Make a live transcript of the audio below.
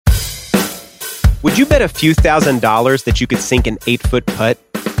Would you bet a few $1,000s that you could sink an 8-foot putt?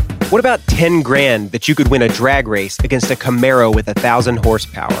 What about 10 grand that you could win a drag race against a Camaro with 1,000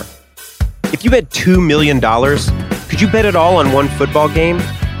 horsepower? If you bet $2 million, could you bet it all on one football game?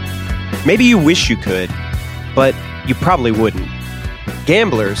 Maybe you wish you could, but you probably wouldn't.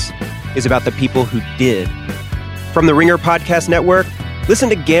 Gamblers is about the people who did. From the Ringer Podcast Network, listen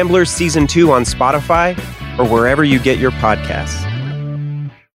to Gamblers Season 2 on Spotify or wherever you get your podcasts.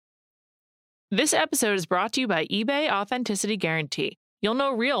 This episode is brought to you by eBay Authenticity Guarantee. You'll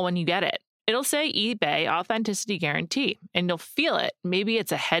know real when you get it. It'll say eBay Authenticity Guarantee, and you'll feel it. Maybe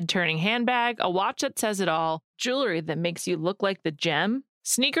it's a head-turning handbag, a watch that says it all, jewelry that makes you look like the gem.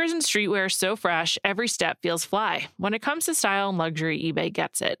 Sneakers and streetwear so fresh, every step feels fly. When it comes to style and luxury, eBay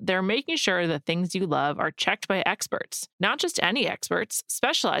gets it. They're making sure the things you love are checked by experts. Not just any experts,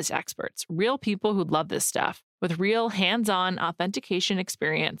 specialized experts, real people who love this stuff, with real hands-on authentication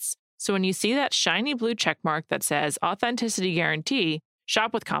experience. So when you see that shiny blue checkmark that says Authenticity Guarantee,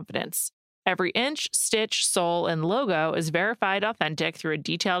 shop with confidence. Every inch, stitch, sole, and logo is verified authentic through a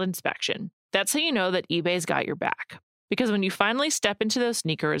detailed inspection. That's how you know that eBay's got your back. Because when you finally step into those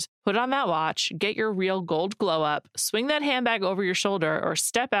sneakers, put on that watch, get your real gold glow up, swing that handbag over your shoulder, or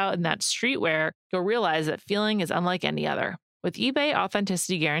step out in that streetwear, you'll realize that feeling is unlike any other. With eBay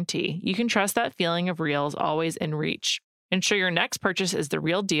Authenticity Guarantee, you can trust that feeling of real is always in reach. Ensure your next purchase is the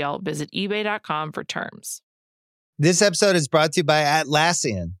real deal. Visit ebay.com for terms. This episode is brought to you by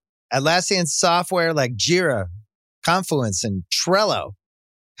Atlassian. Atlassian software like Jira, Confluence, and Trello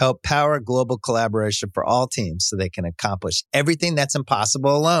help power global collaboration for all teams so they can accomplish everything that's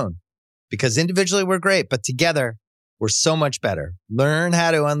impossible alone. Because individually we're great, but together we're so much better. Learn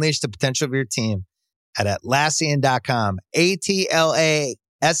how to unleash the potential of your team at Atlassian.com. Atlassian.com.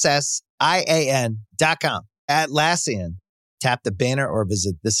 Atlassian. Tap the banner or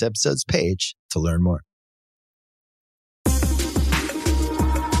visit this episode's page to learn more.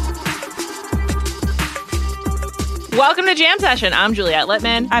 Welcome to Jam Session. I'm Juliette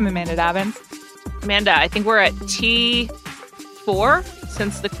Littman. I'm Amanda Dobbins. Amanda, I think we're at T4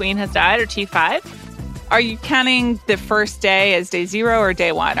 since the Queen has died, or T5. Are you counting the first day as day 0 or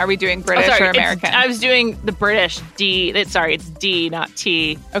day 1? Are we doing British or American? I was doing the British D. It's D, not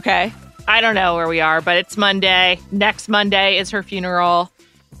T. Okay. I don't know where we are, but it's Monday. Next Monday is her funeral.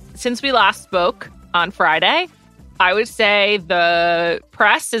 Since we last spoke on Friday, I would say the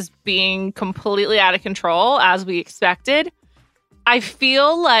press is being completely out of control, as we expected. I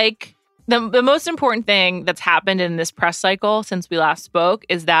feel like the most important thing that's happened in this press cycle since we last spoke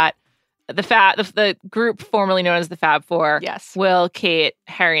is that the group formerly known as the Fab Four, yes, Will, Kate,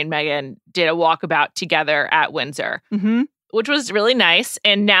 Harry, and Meghan, did a walkabout together at Windsor. Mm-hmm. Which was really nice.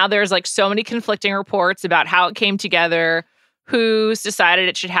 And now there's like so many conflicting reports about how it came together, who's decided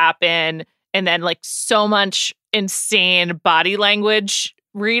it should happen, and then like so much insane body language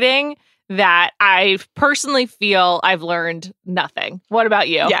reading that I personally feel I've learned nothing. What about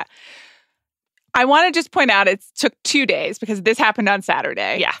you? Yeah. I want to just point out it took 2 days because this happened on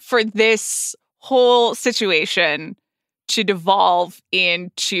Saturday. Yeah. For this whole situation to devolve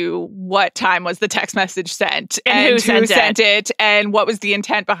into what time was the text message sent and who sent it and what was the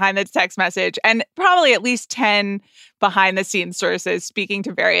intent behind the text message, and probably at least 10 behind the scenes sources speaking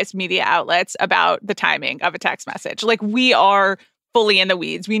to various media outlets about the timing of a text message. Like, we are fully in the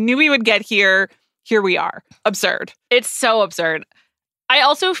weeds. We knew we would get here. Here we are. Absurd. It's so absurd. I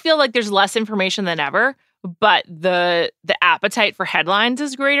also feel like there's less information than ever, but the appetite for headlines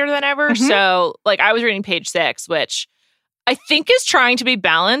is greater than ever. Mm-hmm. So like I was reading Page Six, which I think is trying to be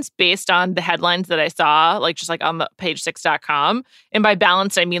balanced based on the headlines that I saw, like just like on the page6.com. And by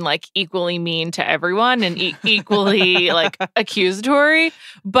balanced, I mean like equally mean to everyone and equally like accusatory.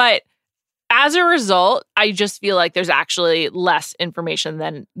 But as a result, I just feel like there's actually less information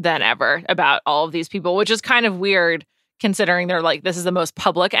than ever about all of these people, which is kind of weird considering they're like, this is the most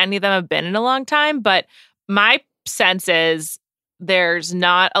public any of them have been in a long time. But my sense is there's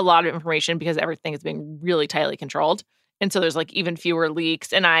not a lot of information because everything is being really tightly controlled. And so there's like even fewer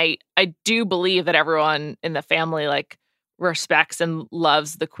leaks. And I do believe that everyone in the family like respects and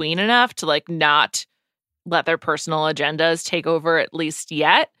loves the Queen enough to like not let their personal agendas take over, at least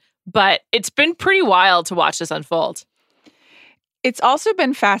yet. But it's been pretty wild to watch this unfold. It's also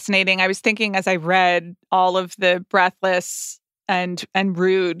been fascinating. I was thinking as I read all of the breathless and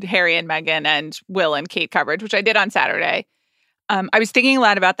rude Harry and Meghan and Will and Kate coverage, which I did on Saturday. I was thinking a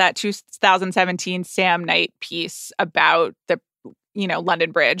lot about that 2017 Sam Knight piece about the,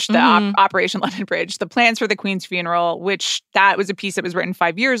 London Bridge, the Operation London Bridge, the plans for the Queen's funeral, which that was a piece that was written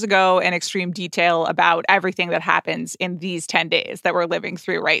 5 years ago in extreme detail about everything that happens in these 10 days that we're living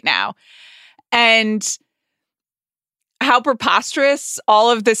through right now. And how preposterous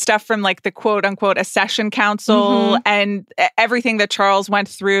all of this stuff from like the quote unquote accession council and everything that Charles went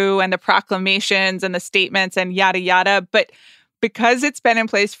through and the proclamations and the statements and yada, yada. But because it's been in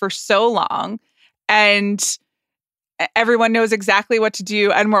place for so long and everyone knows exactly what to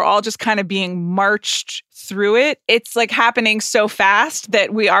do and we're all just kind of being marched through it, it's like happening so fast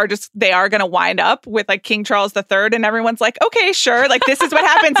that they are going to wind up with like King Charles III and everyone's like, okay, sure. Like this is what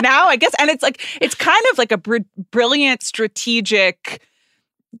happens now, I guess. And it's kind of like a brilliant strategic,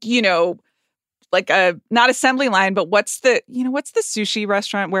 like a, not assembly line, but what's the sushi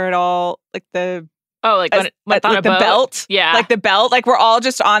restaurant where it all like the, like when like on a the boat? belt. Yeah. Like the belt. Like we're all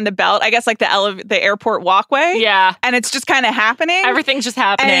just on the belt. I guess like the airport walkway. Yeah. And it's just kind of happening. Everything's just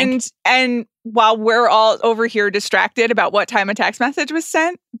happening. And while we're all over here distracted about what time a text message was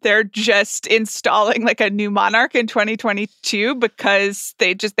sent, they're just installing like a new monarch in 2022 because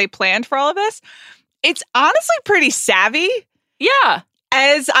they planned for all of this. It's honestly pretty savvy. Yeah.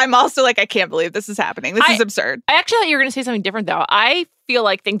 As I'm also like, I can't believe this is happening. This is absurd. I actually thought you were going to say something different, though. I feel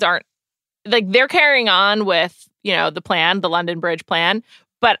like things aren't, like, they're carrying on with, the plan, the London Bridge plan,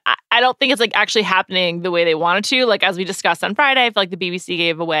 but I don't think it's, like, actually happening the way they wanted to. Like, as we discussed on Friday, I feel like the BBC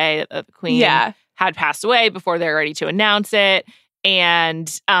gave away that the Queen had passed away before they're ready to announce it. And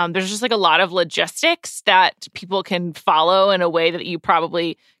there's just, like, a lot of logistics that people can follow in a way that you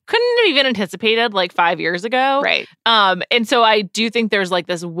probably couldn't have even anticipated like 5 years ago. Right. And so I do think there's like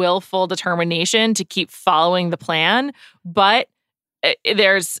this willful determination to keep following the plan, but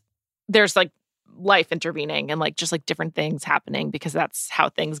there's like life intervening and like just like different things happening because that's how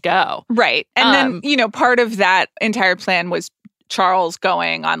things go. Right. And then, part of that entire plan was Charles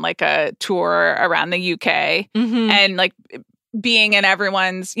going on like a tour around the UK and like being in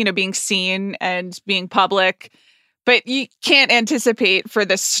everyone's, being seen and being public. But you can't anticipate for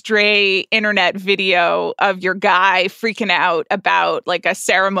the stray internet video of your guy freaking out about like a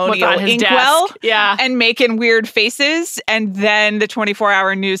ceremonial inkwell and making weird faces. And then the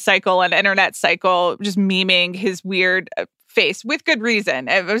 24-hour news cycle and internet cycle just memeing his weird face with good reason.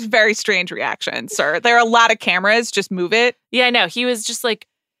 It was a very strange reaction, sir. There are a lot of cameras. Just move it. Yeah, I know. He was just like,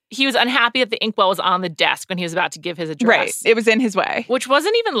 he was unhappy that the inkwell was on the desk when he was about to give his address. Right. It was in his way. Which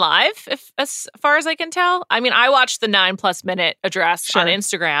wasn't even live, as far as I can tell. I mean, I watched the 9+ minute address on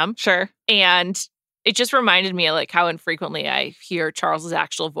Instagram. Sure. And it just reminded me of like how infrequently I hear Charles's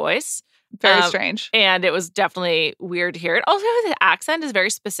actual voice. Very strange. And it was definitely weird to hear it. Also, his accent is very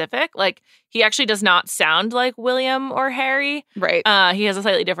specific. Like, he actually does not sound like William or Harry. Right. He has a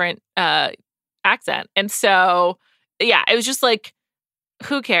slightly different accent. And so, yeah, it was just like,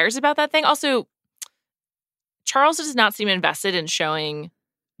 who cares about that thing? Also, Charles does not seem invested in showing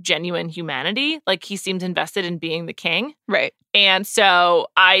genuine humanity. Like, he seems invested in being the king. Right. And so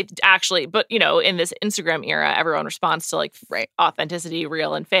I actually, but, in this Instagram era, everyone responds to like authenticity,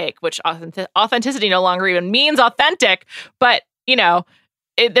 real and fake, which authenticity no longer even means authentic. But,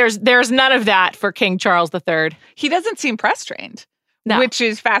 there's none of that for King Charles III. He doesn't seem press trained. No. Which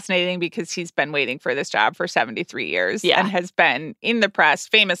is fascinating because he's been waiting for this job for 73 years and has been in the press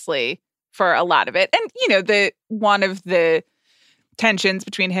famously for a lot of it. And, one of the tensions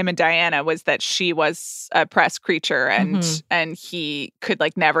between him and Diana was that she was a press creature and he could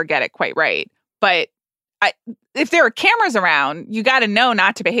like never get it quite right. But if there are cameras around, you got to know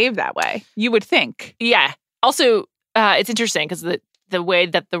not to behave that way. You would think. Yeah. Also, it's interesting because the way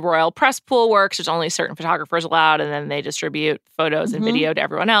that the royal press pool works, there's only certain photographers allowed, and then they distribute photos and video to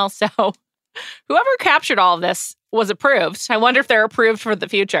everyone else. So whoever captured all of this was approved. I wonder if they're approved for the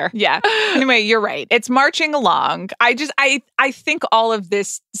future. Yeah. Anyway, you're right. It's marching along. I think all of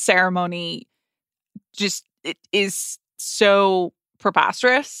this ceremony it is so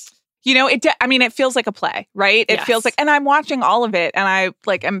preposterous. It feels like a play, right? It feels like, and I'm watching all of it and I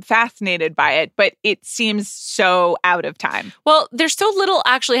am fascinated by it, but it seems so out of time. Well, there's so little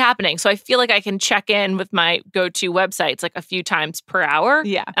actually happening. So I feel like I can check in with my go-to websites like a few times per hour.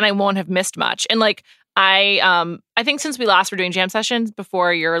 Yeah. And I won't have missed much. And like, I think since we last were doing jam sessions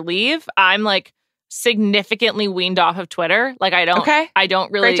before your leave, I'm like significantly weaned off of Twitter. Like I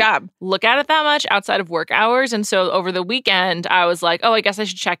don't really look at it that much outside of work hours. And so over the weekend, I was like, oh, I guess I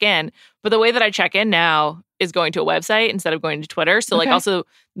should check in. But the way that I check in now is going to a website instead of going to Twitter. So like also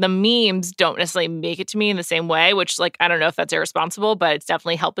the memes don't necessarily make it to me in the same way, which like, I don't know if that's irresponsible, but it's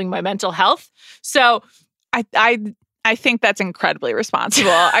definitely helping my mental health. So I think that's incredibly responsible.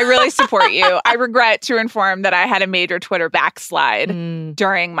 I really support you. I regret to inform that I had a major Twitter backslide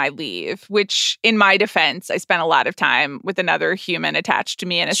during my leave, which in my defense, I spent a lot of time with another human attached to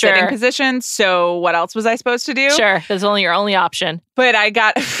me in a sitting position. So what else was I supposed to do? Sure. That's only your only option. But I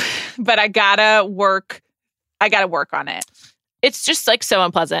got but I gotta work on it. It's just like so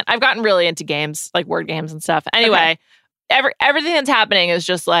unpleasant. I've gotten really into games, like word games and stuff. Anyway, everything that's happening is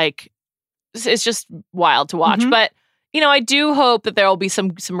just like, it's just wild to watch. But, I do hope that there will be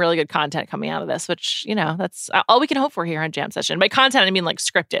some really good content coming out of this, which, that's all we can hope for here on Jam Session. By content, I mean like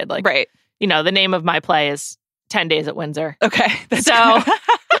scripted. Like, right. The name of my play is 10 Days at Windsor. Okay. So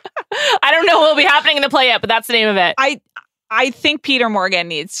I don't know what will be happening in the play yet, but that's the name of it. I think Peter Morgan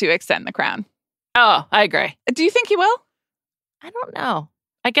needs to extend the crown. Oh, I agree. Do you think he will? I don't know.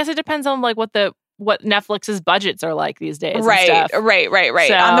 I guess it depends on like what Netflix's budgets are like these days. Right. And stuff. Right.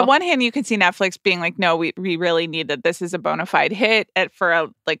 So, on the one hand, you can see Netflix being like, no, we really need that. This is a bona fide hit for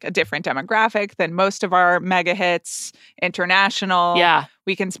a different demographic than most of our mega hits, international. Yeah.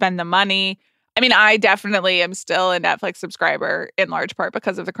 We can spend the money. I mean, I definitely am still a Netflix subscriber in large part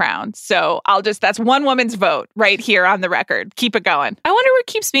because of The Crown. So that's one woman's vote right here on the record. Keep it going. I wonder what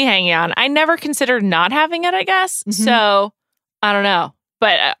keeps me hanging on. I never considered not having it, I guess. So I don't know.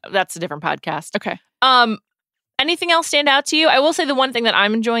 But that's a different podcast. Okay. Anything else stand out to you? I will say the one thing that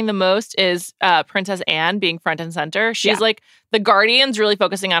I'm enjoying the most is Princess Anne being front and center. She's like the Guardian's really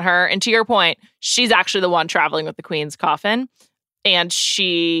focusing on her. And to your point, she's actually the one traveling with the Queen's coffin. And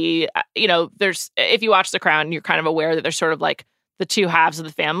she, if you watch The Crown, you're kind of aware that there's sort of like the two halves of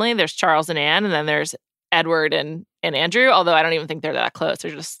the family. There's Charles and Anne, and then there's Edward and Andrew, although I don't even think they're that close.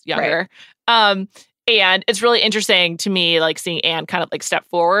 They're just younger. Right. And it's really interesting to me, like seeing Anne kind of like step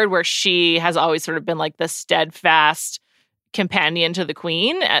forward, where she has always sort of been like the steadfast companion to the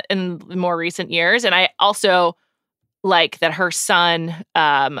Queen in more recent years. And I also like that her son,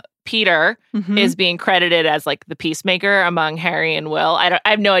 Peter, is being credited as like the peacemaker among Harry and Will. I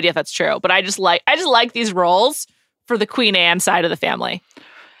have no idea if that's true, but I just like these roles for the Queen Anne side of the family.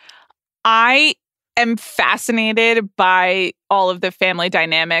 I am fascinated by all of the family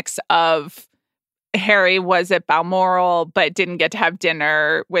dynamics of Harry was at Balmoral, but didn't get to have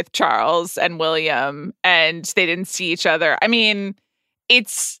dinner with Charles and William, and they didn't see each other. I mean,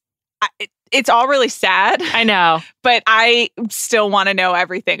 it's all really sad. I know. But I still want to know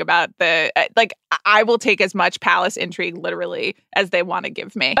everything about I will take as much palace intrigue literally as they want to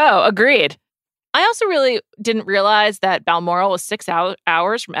give me. Oh, agreed. I also really didn't realize that Balmoral was 6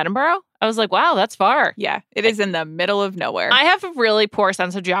 hours from Edinburgh. I was like, wow, that's far. Yeah, it is in the middle of nowhere. I have a really poor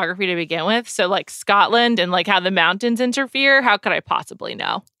sense of geography to begin with. So like Scotland and like how the mountains interfere, how could I possibly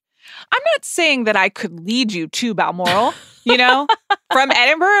know? I'm not saying that I could lead you to Balmoral, from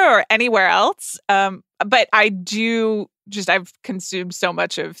Edinburgh or anywhere else. But I've consumed so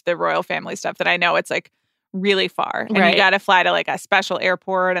much of the royal family stuff that I know it's like really far. And you got to fly to like a special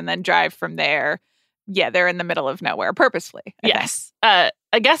airport and then drive from there. Yeah, they're in the middle of nowhere purposefully. Yes.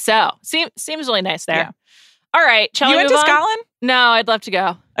 I guess so. Seems really nice there. Yeah. All right. Shall we move move on? to Scotland? No, I'd love to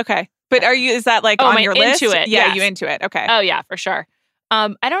go. Okay. But is that like on your list? Into it. Yeah, yes. you into it. Okay. Oh, yeah, for sure.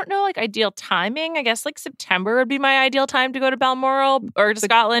 I don't know, like ideal timing. I guess like September would be my ideal time to go to Balmoral or to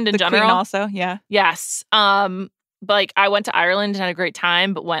Scotland in general. Queen also, yeah. Yes. But like I went to Ireland and had a great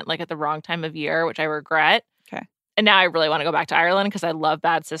time, but went like at the wrong time of year, which I regret. Okay. And now I really want to go back to Ireland because I love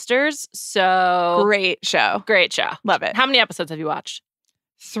Bad Sisters. So great show. Love it. How many episodes have you watched?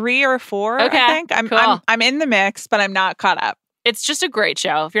 3 or 4. Okay. I think I'm in the mix, but I'm not caught up. It's just a great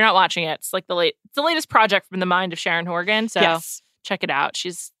show. If you're not watching it, it's like the latest project from the mind of Sharon Horgan. So yes. Check it out.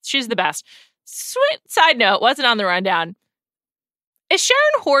 She's the best. Sweet side note, wasn't on the rundown. Is Sharon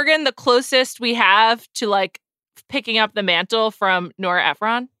Horgan the closest we have to like picking up the mantle from Nora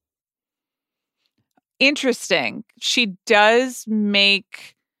Ephron? Interesting. She does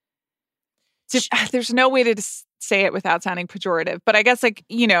make. There's no way to say it without sounding pejorative, but I guess like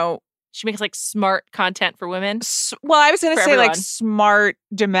she makes like smart content for women. Well, I was going to say everyone. Like smart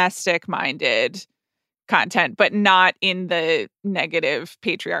domestic-minded content, but not in the negative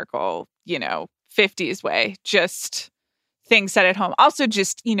patriarchal, 50s way. Just things set at home. Also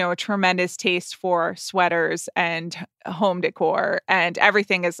just, a tremendous taste for sweaters and home decor, and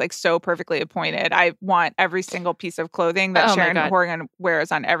everything is like so perfectly appointed. I want every single piece of clothing that Sharon Horgan wears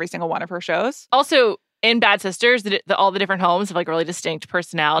on every single one of her shows. Also, in Bad Sisters, all the different homes have like really distinct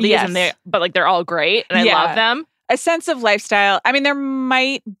personalities, yes. and they're all great, and I love them. A sense of lifestyle. I mean, there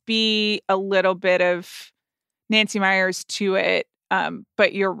might be a little bit of Nancy Meyers to it,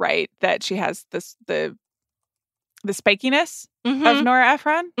 but you're right that she has the spikiness of Nora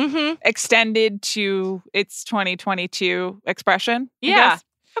Ephron extended to its 2022 expression. Yeah.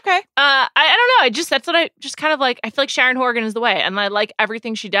 Okay. I don't know. That's what I just kind of like. I feel like Sharon Horgan is the way, and I like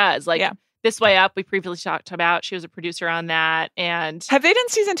everything she does. Like This Way Up, we previously talked about. She was a producer on that, and have they done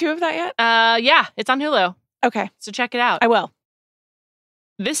season 2 of that yet? Yeah, it's on Hulu. Okay. So check it out. I will.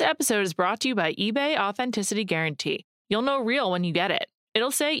 This episode is brought to you by eBay Authenticity Guarantee. You'll know real when you get it. It'll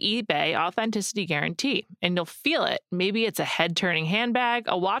say eBay Authenticity Guarantee, and you'll feel it. Maybe it's a head-turning handbag,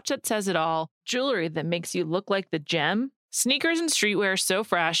 a watch that says it all, jewelry that makes you look like the gem. Sneakers and streetwear so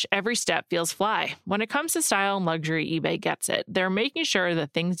fresh, every step feels fly. When it comes to style and luxury, eBay gets it. They're making sure the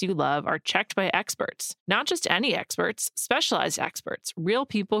things you love are checked by experts. Not just any experts, specialized experts, real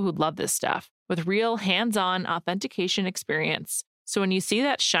people who love this stuff, with real hands-on authentication experience. So when you see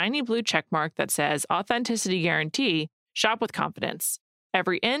that shiny blue checkmark that says Authenticity Guarantee, shop with confidence.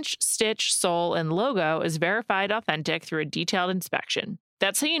 Every inch, stitch, sole, and logo is verified authentic through a detailed inspection.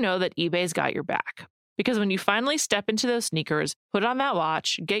 That's how you know that eBay's got your back. Because when you finally step into those sneakers, put on that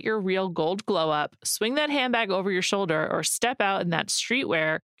watch, get your real gold glow up, swing that handbag over your shoulder, or step out in that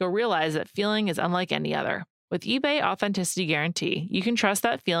streetwear, you'll realize that feeling is unlike any other. With eBay Authenticity Guarantee, you can trust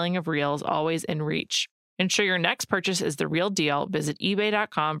that feeling of real is always in reach. Ensure your next purchase is the real deal. Visit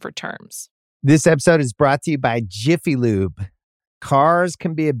ebay.com for terms. This episode is brought to you by Jiffy Lube. Cars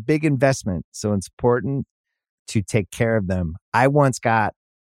can be a big investment, so it's important to take care of them. I once got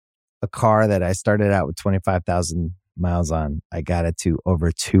a car that I started out with 25,000 miles on. I got it to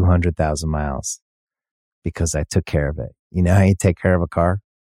over 200,000 miles because I took care of it. You know how you take care of a car?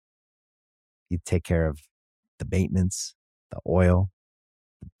 You take care of the maintenance, the oil,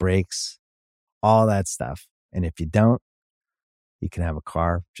 the brakes, all that stuff. And if you don't, you can have a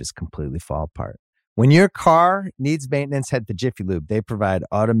car just completely fall apart. When your car needs maintenance, head to Jiffy Lube. They provide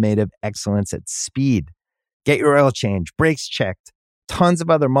automotive excellence at speed. Get your oil change, brakes checked, tons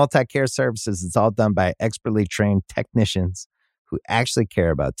of other multi-care services. It's all done by expertly trained technicians who actually care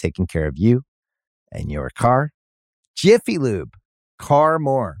about taking care of you and your car. Jiffy Lube, car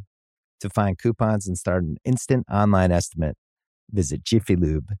more. To find coupons and start an instant online estimate, visit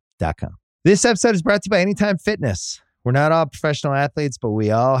jiffylube.com. This episode is brought to you by Anytime Fitness. We're not all professional athletes, but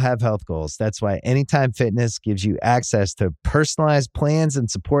we all have health goals. That's why Anytime Fitness gives you access to personalized plans and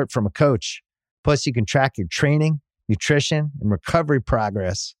support from a coach. Plus, you can track your training, nutrition, and recovery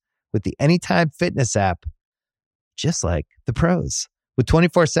progress with the Anytime Fitness app, just like the pros. With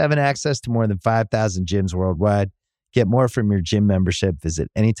 24/7 access to more than 5,000 gyms worldwide, get more from your gym membership.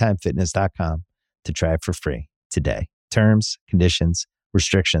 Visit anytimefitness.com to try it for free today. Terms, conditions,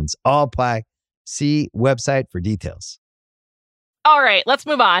 restrictions all apply. See website for details. All right, let's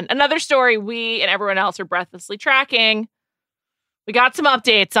move on. Another story we and everyone else are breathlessly tracking. We got some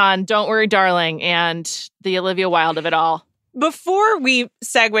updates on Don't Worry, Darling and the Olivia Wilde of it all. Before we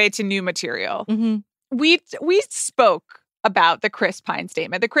segue to new material, we spoke about the Chris Pine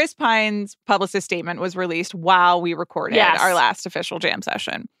statement. The Chris Pine's publicist statement was released while we recorded our last official jam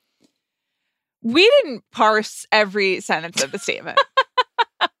session. We didn't parse every sentence of the statement.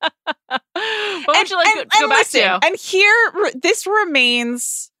 What would you like to go back to? And here, this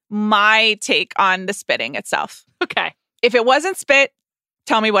remains my take on the spitting itself. Okay. If it wasn't spit,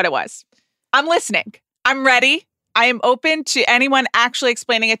 tell me what it was. I'm listening. I'm ready. I am open to anyone actually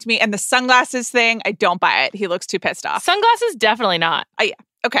explaining it to me. And the sunglasses thing, I don't buy it. He looks too pissed off. Sunglasses, definitely not. Yeah.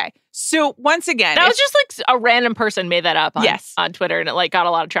 Okay. So once again, that was just like a random person made that up on Twitter, and it like got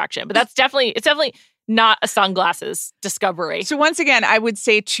a lot of traction. But it's definitely not a sunglasses discovery. So once again, I would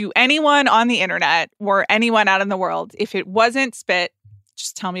say to anyone on the internet or anyone out in the world, if it wasn't spit,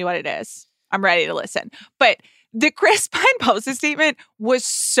 just tell me what it is. I'm ready to listen. But the Chris Pine publicist statement was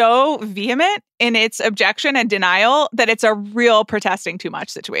so vehement in its objection and denial that it's a real protesting too much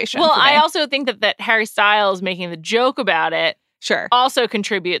situation. Well, I also think that Harry Styles making the joke about it also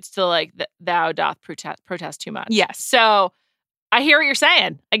contributes to like thou doth protest too much. Yes. So I hear what you're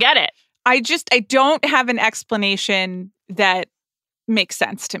saying. I get it. I don't have an explanation that makes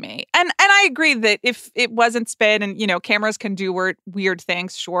sense to me. And I agree that if it wasn't spit and, cameras can do weird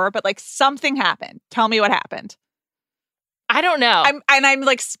things, sure. But like something happened. Tell me what happened. I don't know. I'm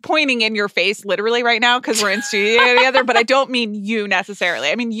like pointing in your face literally right now because we're in studio together, but I don't mean you necessarily.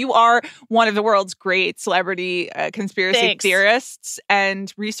 I mean, you are one of the world's great celebrity conspiracy theorists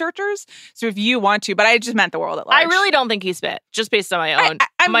and researchers. So if you want to, but I just meant the world at large. I really don't think he spit, just based on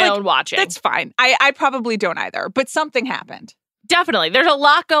my own watching. That's fine. I probably don't either, but something happened. Definitely. There's a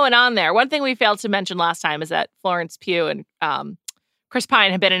lot going on there. One thing we failed to mention last time is that Florence Pugh and Chris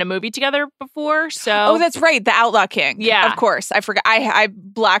Pine had been in a movie together before, so... Oh, that's right. The Outlaw King. Yeah. Of course. I forgot. I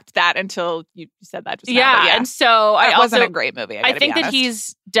blacked that until you said that just now. Yeah, and so it wasn't a great movie, I think that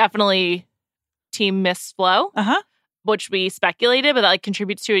he's definitely Team Miss Flo, which we speculated, but that like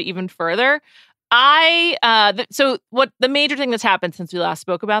contributes to it even further. So what the major thing that's happened since we last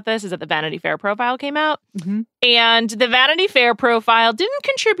spoke about this is that the Vanity Fair profile came out. And the Vanity Fair profile didn't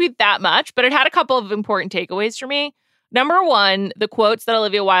contribute that much, but it had a couple of important takeaways for me. Number one, the quotes that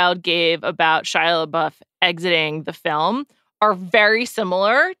Olivia Wilde gave about Shia LaBeouf exiting the film are very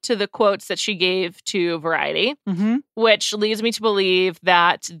similar to the quotes that she gave to Variety, which leads me to believe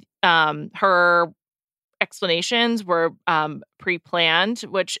that her explanations were pre-planned,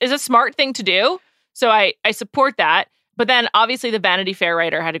 which is a smart thing to do. So I support that. But then obviously the Vanity Fair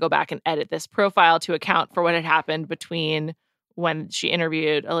writer had to go back and edit this profile to account for what had happened between when she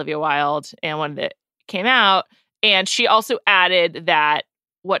interviewed Olivia Wilde and when it came out. And she also added that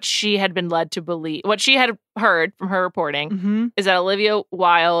what she had been led to believe, what she had heard from her reporting is that Olivia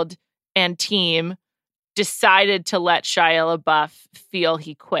Wilde and team decided to let Shia LaBeouf feel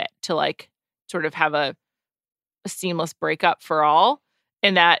he quit, to like sort of have a seamless breakup for all.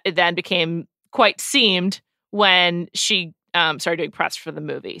 And that it then became quite seamed when she started doing press for the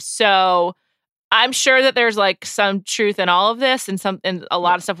movie. So I'm sure that there's like some truth in all of this and a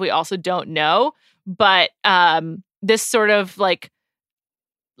lot of stuff we also don't know. But this sort of like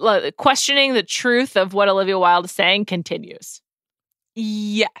questioning the truth of what Olivia Wilde is saying continues.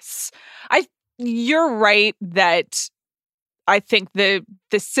 Yes. You're right that I think the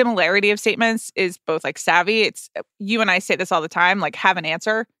similarity of statements is both like savvy. It's you and I say this all the time, like have an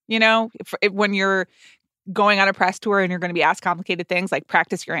answer, you know, when you're going on a press tour and you're going to be asked complicated things, like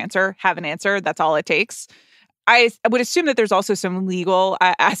practice your answer, have an answer. That's all it takes. I would assume that there's also some legal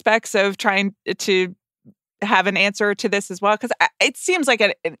aspects of trying to have an answer to this as well, because it seems like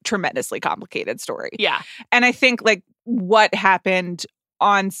a tremendously complicated story. Yeah. And I think like what happened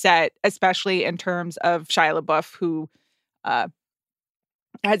on set, especially in terms of Shia LaBeouf, who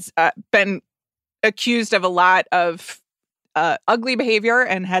has been accused of a lot of ugly behavior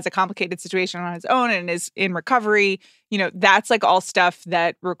and has a complicated situation on his own and is in recovery. You know, that's like all stuff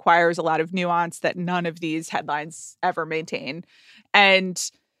that requires a lot of nuance that none of these headlines ever maintain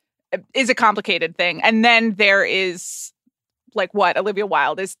and is a complicated thing. And then there is like what Olivia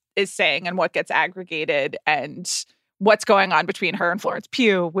Wilde is saying and what gets aggregated and what's going on between her and Florence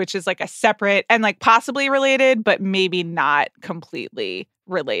Pugh, which is like a separate and like possibly related, but maybe not completely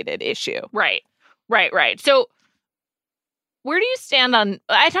related issue. Right. So where do you stand on,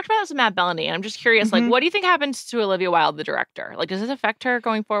 I talked about this with Matt Bellany, and I'm just curious, like, what do you think happens to Olivia Wilde, the director? Like, does this affect her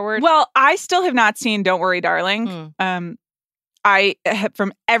going forward? Well, I still have not seen Don't Worry, Darling. I have,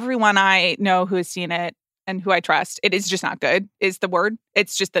 from everyone I know who has seen it and who I trust, it is just not good, is the word.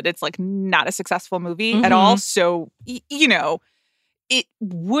 It's just that it's like not a successful movie at all. So, you know, it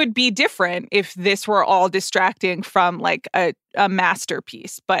would be different if this were all distracting from like a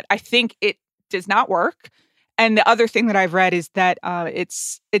masterpiece. But I think it does not work. And the other thing that I've read is that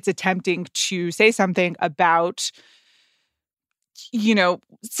it's attempting to say something about, you know,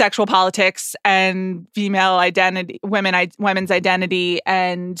 sexual politics and female identity, women's identity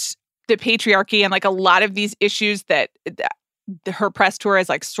and the patriarchy and like a lot of these issues that her press tour has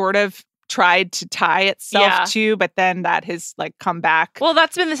like sort of tried to tie itself to, but then that has like come back. Well,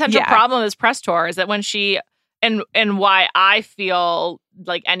 that's been the central problem of this press tour, is that when she and why I feel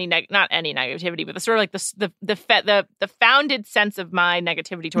like not any negativity, but the sort of like the founded sense of my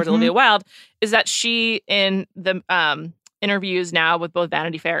negativity towards Olivia Wilde is that she in the interviews now with both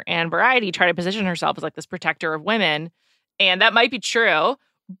Vanity Fair and Variety try to position herself as like this protector of women, and that might be true,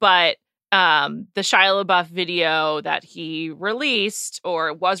 but the Shia LaBeouf video that he released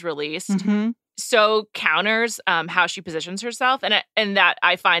or was released so counters how she positions herself, and that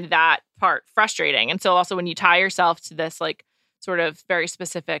I find that part frustrating. And so also when you tie yourself to this like sort of very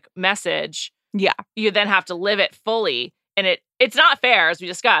specific message, you then have to live it fully, and it's not fair, as we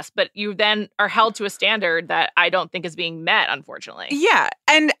discussed, but you then are held to a standard that I don't think is being met, unfortunately. Yeah,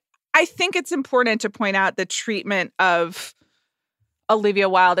 and I think it's important to point out the treatment of Olivia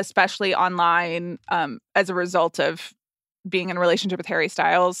Wilde, especially online, as a result of being in a relationship with Harry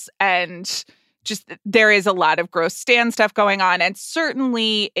Styles. And just there is a lot of gross stan stuff going on, and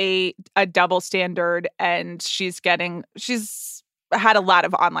certainly a double standard. And she's had a lot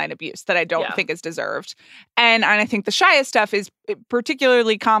of online abuse that I don't think is deserved. And I think the Shia stuff is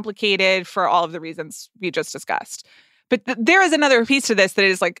particularly complicated for all of the reasons we just discussed. But there is another piece to this that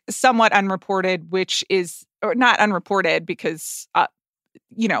is like somewhat unreported, which is, or not unreported because,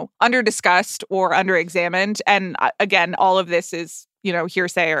 you know, under discussed or under examined. And again, all of this is, you know,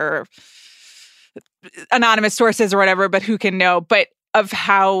 hearsay or anonymous sources or whatever, but who can know, but of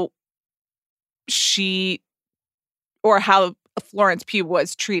how Florence Pugh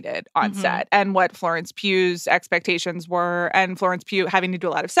was treated on set and what Florence Pugh's expectations were, and Florence Pugh having to do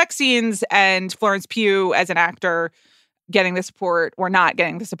a lot of sex scenes, and Florence Pugh as an actor getting the support or not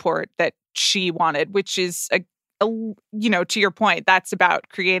getting the support that she wanted, which is, you know, to your point, that's about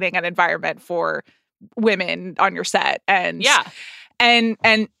creating an environment for women on your set. And Yeah. And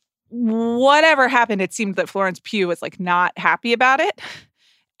whatever happened, it seemed that Florence Pugh was like not happy about it,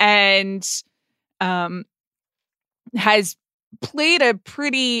 and has played a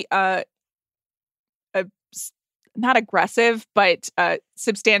pretty not aggressive, but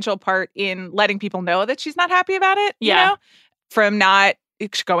substantial part in letting people know that she's not happy about it. Yeah. You know? From not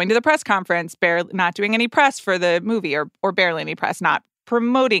going to the press conference, barely not doing any press for the movie, or barely any press, not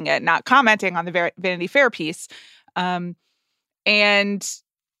promoting it, not commenting on the Vanity Fair piece, and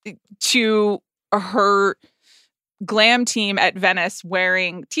to her glam team at Venice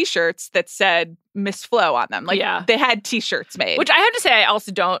wearing T-shirts that said Miss Flo on them. Like, they had T-shirts made. Which I have to say, I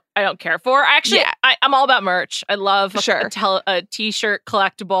also don't care for. Actually, I'm all about merch. I love a T-shirt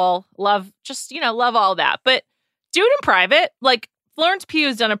collectible. Love all that. But do it in private. Like, Florence Pugh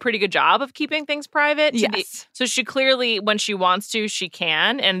has done a pretty good job of keeping things private. Yes. So she clearly, when she wants to, she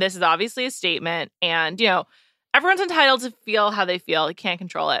can. And this is obviously a statement. And, everyone's entitled to feel how they feel. They can't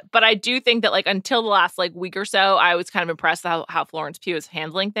control it. But I do think that, like, until the last, like, week or so, I was kind of impressed with how Florence Pugh is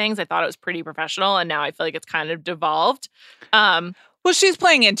handling things. I thought it was pretty professional, and now I feel like it's kind of devolved. Well, she's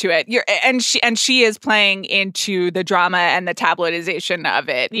playing into it. And she is playing into the drama and the tabloidization of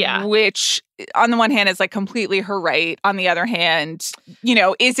it. Yeah. Which, on the one hand, is like completely her right. On the other hand,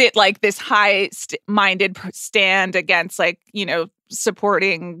 is it like this high-minded stand against, like,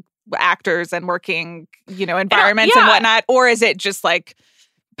 supporting actors and working, environments and whatnot? Or is it just like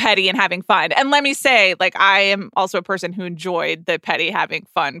petty and having fun? And let me say, like, I am also a person who enjoyed the petty having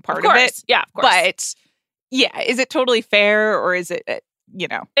fun part of it. Yeah, of course. But is it totally fair, or is it,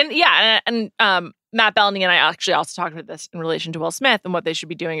 And Matt Bellany and I actually also talked about this in relation to Will Smith and what they should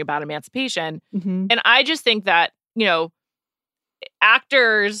be doing about emancipation. Mm-hmm. And I just think that,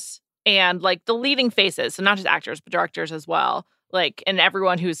 actors and, like, the leading faces, so not just actors, but directors as well, like, and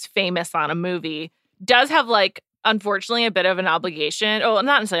everyone who's famous on a movie does have, like, unfortunately, a bit of an obligation. Oh,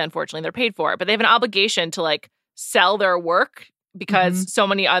 not necessarily unfortunately, they're paid for it, but they have an obligation to, like, sell their work because so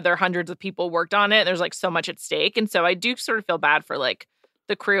many other hundreds of people worked on it. And there's, like, so much at stake. And so I do sort of feel bad for, like,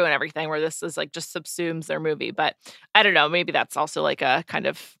 the crew and everything, where this is, like, just subsumes their movie. But I don't know, maybe that's also, like, a kind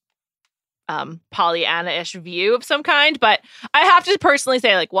of Pollyanna-ish view of some kind. But I have to personally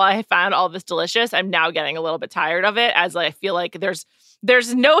say, like, while I found all this delicious, I'm now getting a little bit tired of it, as I feel like there's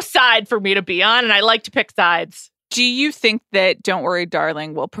no side for me to be on, and I like to pick sides. Do you think that Don't Worry,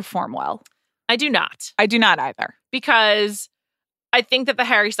 Darling will perform well? I do not. I do not either. Because I think that the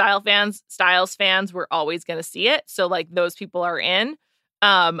Harry Styles fans were always going to see it. So, like, those people are in.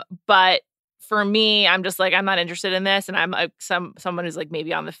 But for me, I'm just like, I'm not interested in this. And I'm someone who's, like,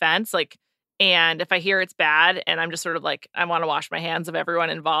 maybe on the fence. Like, and if I hear it's bad and I'm just sort of like, I want to wash my hands of everyone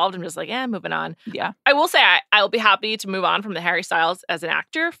involved, I'm just like, moving on. Yeah. I will say I'll be happy to move on from the Harry Styles as an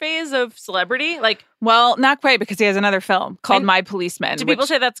actor phase of celebrity. Like, well, not quite, because he has another film called My Policeman. Do people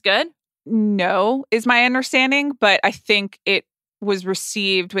say that's good? No, is my understanding. But I think it was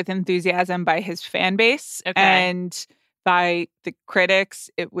received with enthusiasm by his fan base. Okay. And by the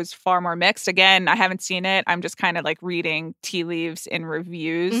critics, it was far more mixed. Again, I haven't seen it. I'm just kind of like reading tea leaves in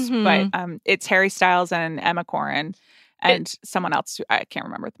reviews. Mm-hmm. But it's Harry Styles and Emma Corrin and someone else who I can't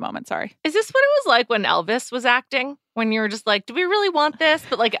remember at the moment. Sorry. Is this what it was like when Elvis was acting? When you were just like, do we really want this?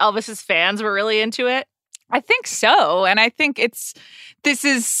 But, like, Elvis's fans were really into it? I think so. And I think this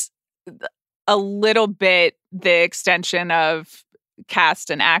is a little bit the extension of cast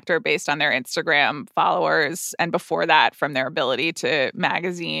an actor based on their Instagram followers, and before that from their ability to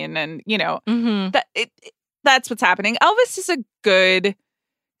magazine, and that's what's happening. Elvis is a good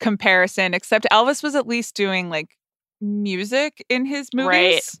comparison, except Elvis was at least doing, like, music in his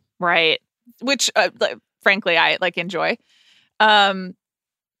movies, right? Which frankly I, like, enjoy.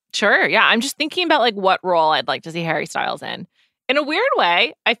 Sure, yeah. I'm just thinking about, like, what role I'd like to see Harry Styles in. In a weird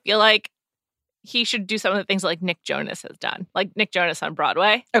way, I feel like he should do some of the things like Nick Jonas has done, like Nick Jonas on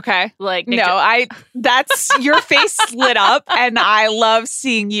Broadway. Okay. Like, that's your face lit up, and I love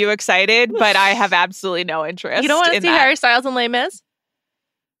seeing you excited, but I have absolutely no interest. You don't want to see Harry Styles in Les Mis?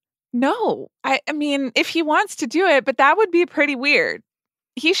 No. I mean, if he wants to do it, but that would be pretty weird.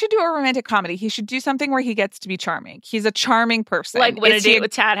 He should do a romantic comedy. He should do something where he gets to be charming. He's a charming person. Like Win a Date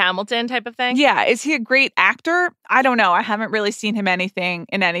with Tad Hamilton type of thing? Yeah. Is he a great actor? I don't know. I haven't really seen him in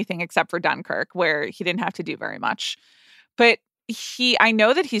anything except for Dunkirk, where he didn't have to do very much. But I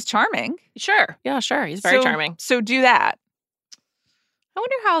know that he's charming. Sure. Yeah, sure. He's very charming. So do that. I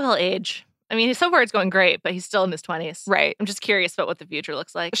wonder how he'll age. I mean, so far it's going great, but he's still in his 20s. Right. I'm just curious about what the future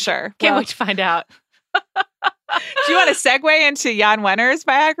looks like. Sure. Can't wait to find out. Do you want to segue into Jan Wenner's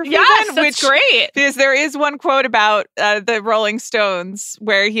biography? Yes, then? that's great. Because there is one quote about the Rolling Stones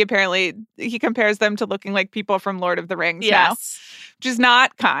where he compares them to looking like people from Lord of the Rings now, which is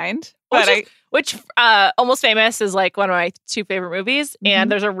not kind. Which Almost Famous is like one of my two favorite movies,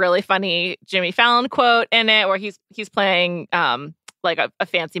 and there's a really funny Jimmy Fallon quote in it where he's playing like a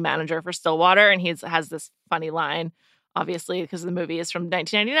fancy manager for Stillwater, and he has this funny line, obviously because the movie is from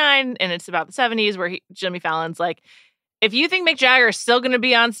 1999 and it's about the 70s, where Jimmy Fallon's like, if you think Mick Jagger is still going to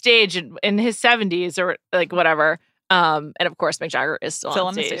be on stage in his 70s or like whatever, and of course Mick Jagger is still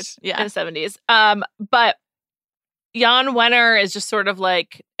on stage in his 70s, but Jan Wenner is just sort of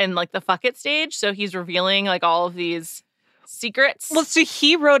like in like the fuck it stage. So he's revealing like all of these secrets. Well, so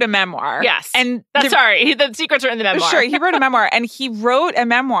he wrote a memoir. Yes. And the secrets are in the memoir. Sure. He wrote a memoir, and he wrote a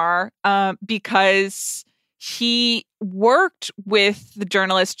memoir because he worked with the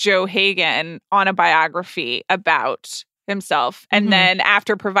journalist Joe Hagan on a biography about himself. And then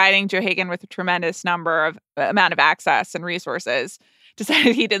after providing Joe Hagan with a tremendous amount of access and resources,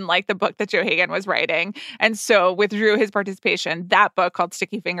 decided he didn't like the book that Joe Hagan was writing, and so withdrew his participation. That book, called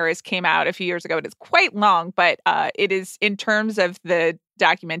Sticky Fingers, came out a few years ago. It is quite long, but it is, in terms of the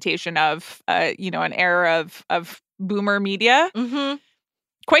documentation of an era of boomer media,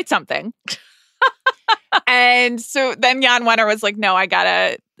 quite something. And so then Jan Wenner was like, no,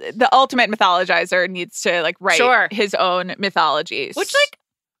 the ultimate mythologizer needs to like write his own mythologies. Which, like,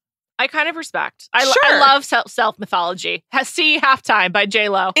 I kind of respect. I love self-mythology. See Halftime by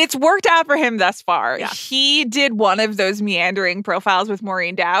J-Lo. It's worked out for him thus far. Yeah. He did one of those meandering profiles with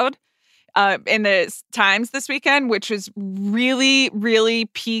Maureen Dowd in the Times this weekend, which was really, really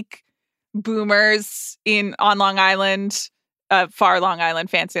peak boomers on Long Island, far Long Island,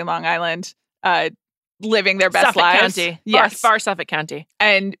 fancy Long Island, living their best Suffolk lives. County. Yes. Far Suffolk County.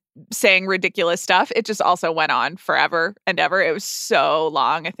 And saying ridiculous stuff. It just also went on forever and ever. It was so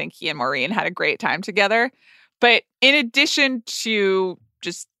long. I think he and Maureen had a great time together. But in addition to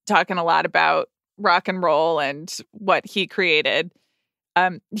just talking a lot about rock and roll and what he created,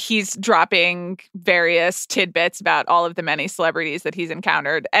 he's dropping various tidbits about all of the many celebrities that he's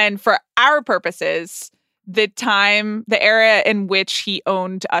encountered. And for our purposes, the era in which he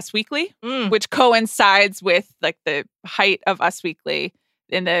owned Us Weekly, which coincides with like the height of Us Weekly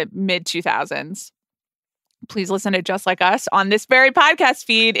in the mid 2000s. Please listen to Just Like Us on this very podcast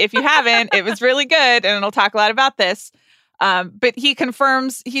feed. If you haven't, it was really good, and it'll talk a lot about this. But he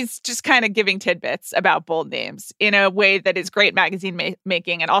confirms he's just kind of giving tidbits about bold names in a way that is great magazine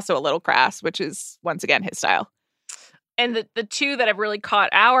making and also a little crass, which is once again his style. And the two that have really caught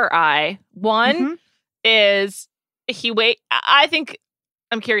our eye, one is I think,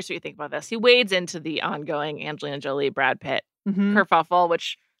 I'm curious what you think about this. He wades into the ongoing Angelina Jolie, Brad Pitt kerfuffle,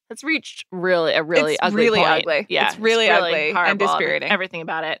 which has reached a really ugly point. Ugly. Yeah, it's really ugly and dispiriting. Everything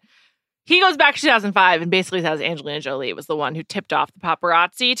about it. He goes back to 2005 and basically says Angelina Jolie was the one who tipped off the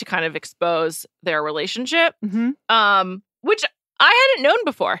paparazzi to kind of expose their relationship, which I hadn't known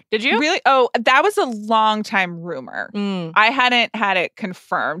before. Did you? Really? Oh, that was a long time rumor. I hadn't had it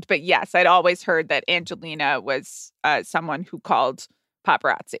confirmed, but yes, I'd always heard that Angelina was someone who called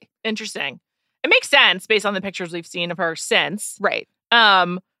paparazzi. Interesting. It makes sense based on the pictures we've seen of her since. Right.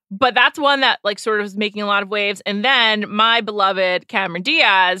 But that's one that like sort of is making a lot of waves. And then my beloved Cameron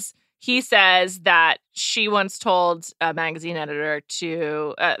Diaz, he says that she once told a magazine editor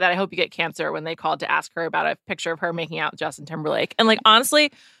that I hope you get cancer when they called to ask her about a picture of her making out with Justin Timberlake. And like,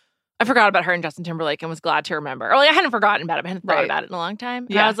 honestly, I forgot about her and Justin Timberlake and was glad to remember. Or like, I hadn't forgotten about it, but I hadn't thought about it in a long time.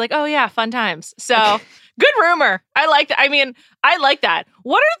 And I was like, oh yeah, fun times. So good rumor. I like that. I mean, I like that.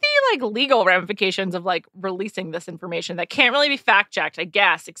 What are the like legal ramifications of like releasing this information that can't really be fact checked, I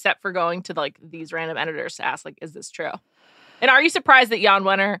guess, except for going to like these random editors to ask, like, is this true? And are you surprised that Jan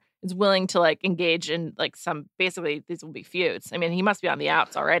Wenner is willing to like engage in like basically these will be feuds? I mean, he must be on the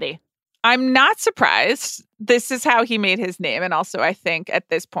outs already. I'm not surprised. This is how he made his name. And also, I think at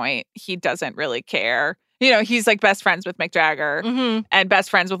this point, he doesn't really care. You know, he's like best friends with Mick Jagger and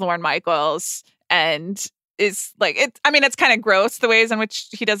best friends with Lorne Michaels. And is like, it's kind of gross the ways in which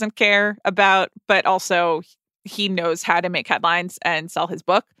he doesn't care about, but also he knows how to make headlines and sell his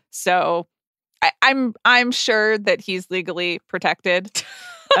book. So I'm sure that he's legally protected.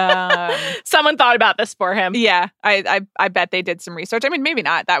 Someone thought about this for him. Yeah, I bet they did some research. I mean, maybe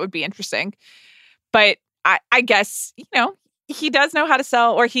not. That would be interesting. But I guess, you know, he does know how to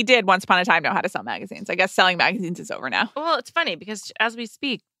sell, or he did once upon a time know how to sell magazines. I guess selling magazines is over now. Well, it's funny because as we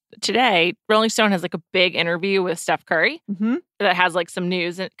speak today, Rolling Stone has like a big interview with Steph Curry that has like some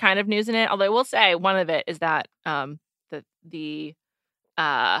news in it. Although I will say one of it is that the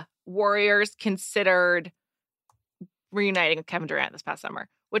Warriors considered reuniting with Kevin Durant this past summer,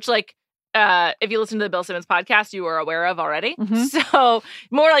 which like, if you listen to the Bill Simmons podcast, you are aware of already. Mhm. So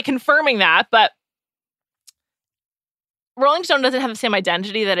more like confirming that, but Rolling Stone doesn't have the same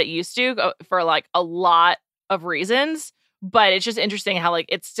identity that it used to for like a lot of reasons. But it's just interesting how like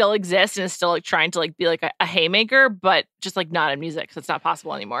it still exists and is still like trying to like be like a haymaker, but just like not in music because it's not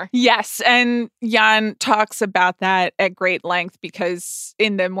possible anymore. Yes, and Jan talks about that at great length because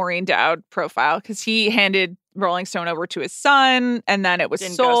in the Maureen Dowd profile, because he handed Rolling Stone over to his son, and then it was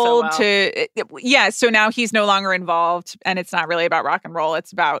Didn't go so well. to so now he's no longer involved, and it's not really about rock and roll;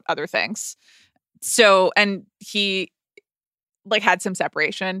 it's about other things. So, and he like had some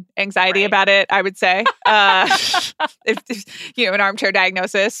separation anxiety Right. about it, I would say. If an armchair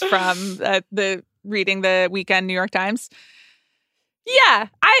diagnosis from the reading the Weekend New York Times. Yeah,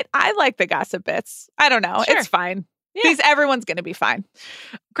 I like the gossip bits. I don't know. Sure. It's fine. Yeah. Everyone's going to be fine.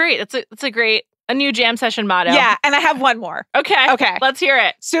 Great. It's a new jam session motto. Yeah, and I have one more. Okay. Let's hear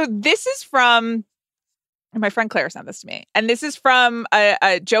it. So this is from my friend Claire sent this to me, and this is from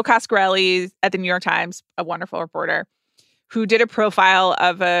Joe Coscarelli at the New York Times, a wonderful reporter, who did a profile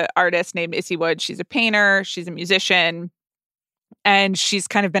of an artist named Issy Wood. She's a painter, she's a musician, and she's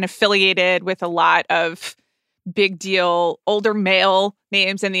kind of been affiliated with a lot of big deal older male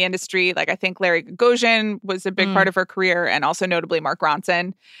names in the industry. Like I think Larry Gagosian was a big part of her career, and also notably Mark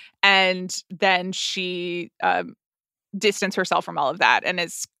Ronson. And then she distanced herself from all of that and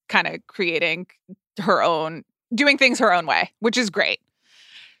is kind of doing things her own way, which is great.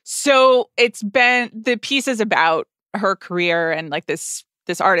 So the piece is about her career and like this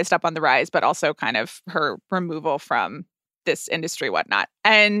artist up on the rise, but also kind of her removal from this industry, whatnot.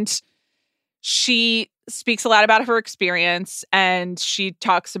 And she speaks a lot about her experience, and she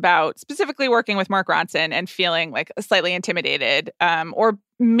talks about specifically working with Mark Ronson and feeling like slightly intimidated, or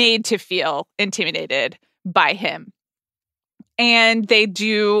made to feel intimidated by him. And they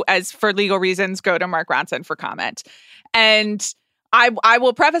do, as for legal reasons, go to Mark Ronson for comment. And I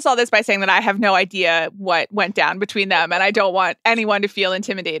will preface all this by saying that I have no idea what went down between them, and I don't want anyone to feel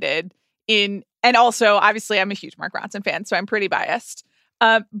intimidated. And also, obviously, I'm a huge Mark Ronson fan, so I'm pretty biased.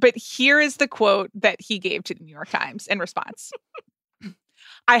 But here is the quote that he gave to the New York Times in response.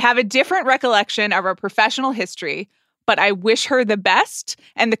 I have a different recollection of our professional history, but I wish her the best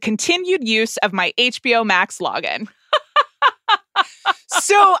and the continued use of my HBO Max login.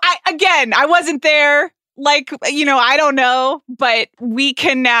 So, I wasn't there. Like, I don't know, but we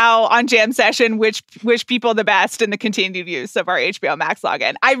can now on Jam Session wish people the best and the continued use of our HBO Max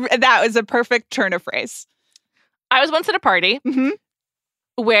login. That was a perfect turn of phrase. I was once at a party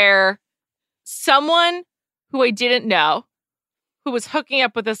where someone who I didn't know, who was hooking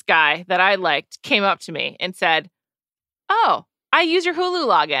up with this guy that I liked, came up to me and said, "Oh, I use your Hulu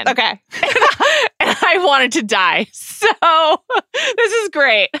login." Okay. And I wanted to die. So this is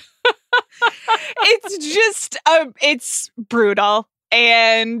great. It's just, it's brutal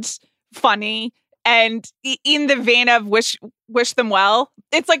and funny. And in the vein of wish them well,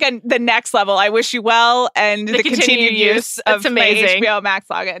 it's like the next level. I wish you well, and the continued use of my HBO Max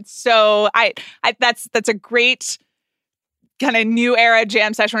login. So that's a great kind of new era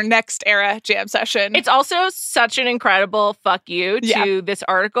Jam Session or next era Jam Session. It's also such an incredible fuck you to this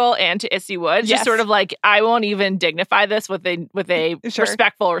article and to Issy Wood. Just sort of like, I won't even dignify this with a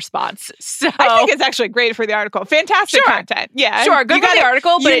respectful response. So I think it's actually great for the article. Fantastic content. Yeah. Sure. Good for the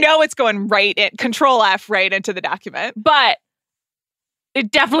article. But it's going Control F right into the document. But it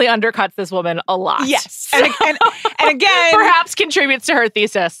definitely undercuts this woman a lot. Yes. So, and again, perhaps contributes to her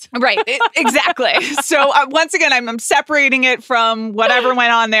thesis. Right. Exactly. So once again, I'm separating it from whatever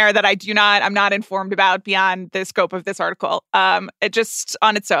went on there that I'm not informed about beyond the scope of this article. It just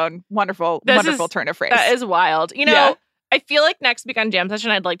on its own, wonderful turn of phrase. That is wild. I feel like next week on Jam Session,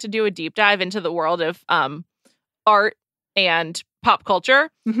 I'd like to do a deep dive into the world of art and pop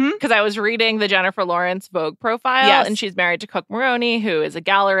culture, because I was reading the Jennifer Lawrence Vogue profile, and she's married to Cook Maroney, who is a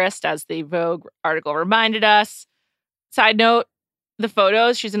gallerist, as the Vogue article reminded us. Side note, the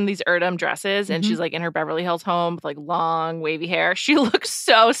photos, she's in these Erdem dresses, and she's like in her Beverly Hills home with like long wavy hair. She looks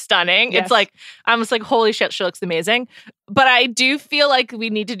so stunning. Yes. It's like, I'm just like, holy shit, she looks amazing. But I do feel like we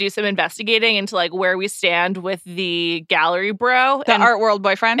need to do some investigating into like where we stand with the gallery bro. The Art World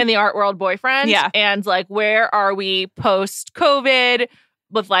boyfriend. And the Art World boyfriend. Yeah. And like, where are we post-COVID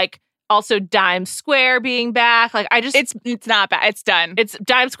with like also Dime Square being back? Like, it's not bad. It's done. It's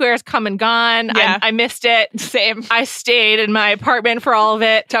Dime Square is come and gone. Yeah. I missed it. Same. I stayed in my apartment for all of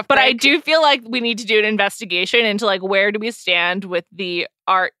it. Tough but break. I do feel like we need to do an investigation into like, where do we stand with the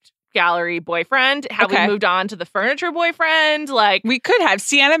art gallery boyfriend? Have we Okay. moved on to the furniture boyfriend? Like, We could have.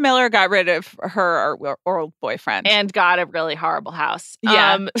 Sienna Miller got rid of her old boyfriend. and got a really horrible house.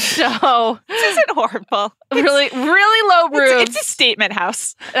 Yeah. So this isn't horrible. really, really low roofs. It's a statement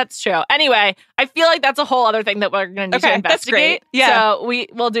house. That's true. Anyway, I feel like that's a whole other thing that we're going to need to Okay, that's investigate. great. Yeah. So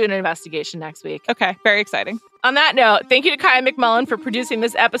we'll do an investigation next week. Okay, very exciting. On that note, thank you to Kaya McMullen for producing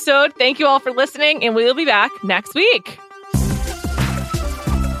this episode. Thank you all for listening, and we will be back next week.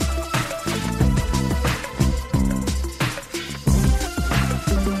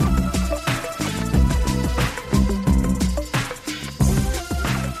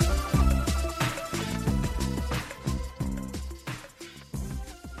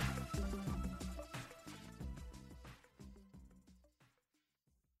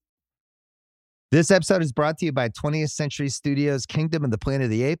 This episode is brought to you by 20th Century Studios' Kingdom of the Planet of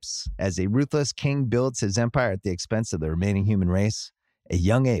the Apes. As a ruthless king builds his empire at the expense of the remaining human race, a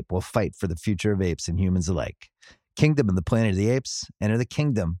young ape will fight for the future of apes and humans alike. Kingdom of the Planet of the Apes. Enter the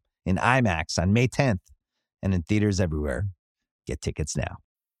kingdom in IMAX on May 10th and in theaters everywhere. Get tickets now.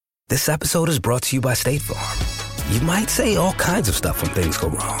 This episode is brought to you by State Farm. You might say all kinds of stuff when things go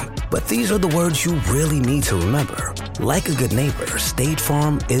wrong, but these are the words you really need to remember. Like a good neighbor, State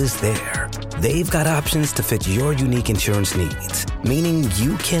Farm is there. They've got options to fit your unique insurance needs, meaning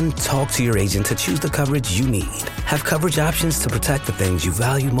you can talk to your agent to choose the coverage you need, have coverage options to protect the things you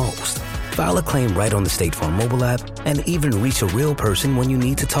value most, file a claim right on the State Farm mobile app, and even reach a real person when you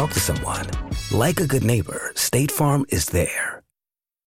need to talk to someone. Like a good neighbor, State Farm is there.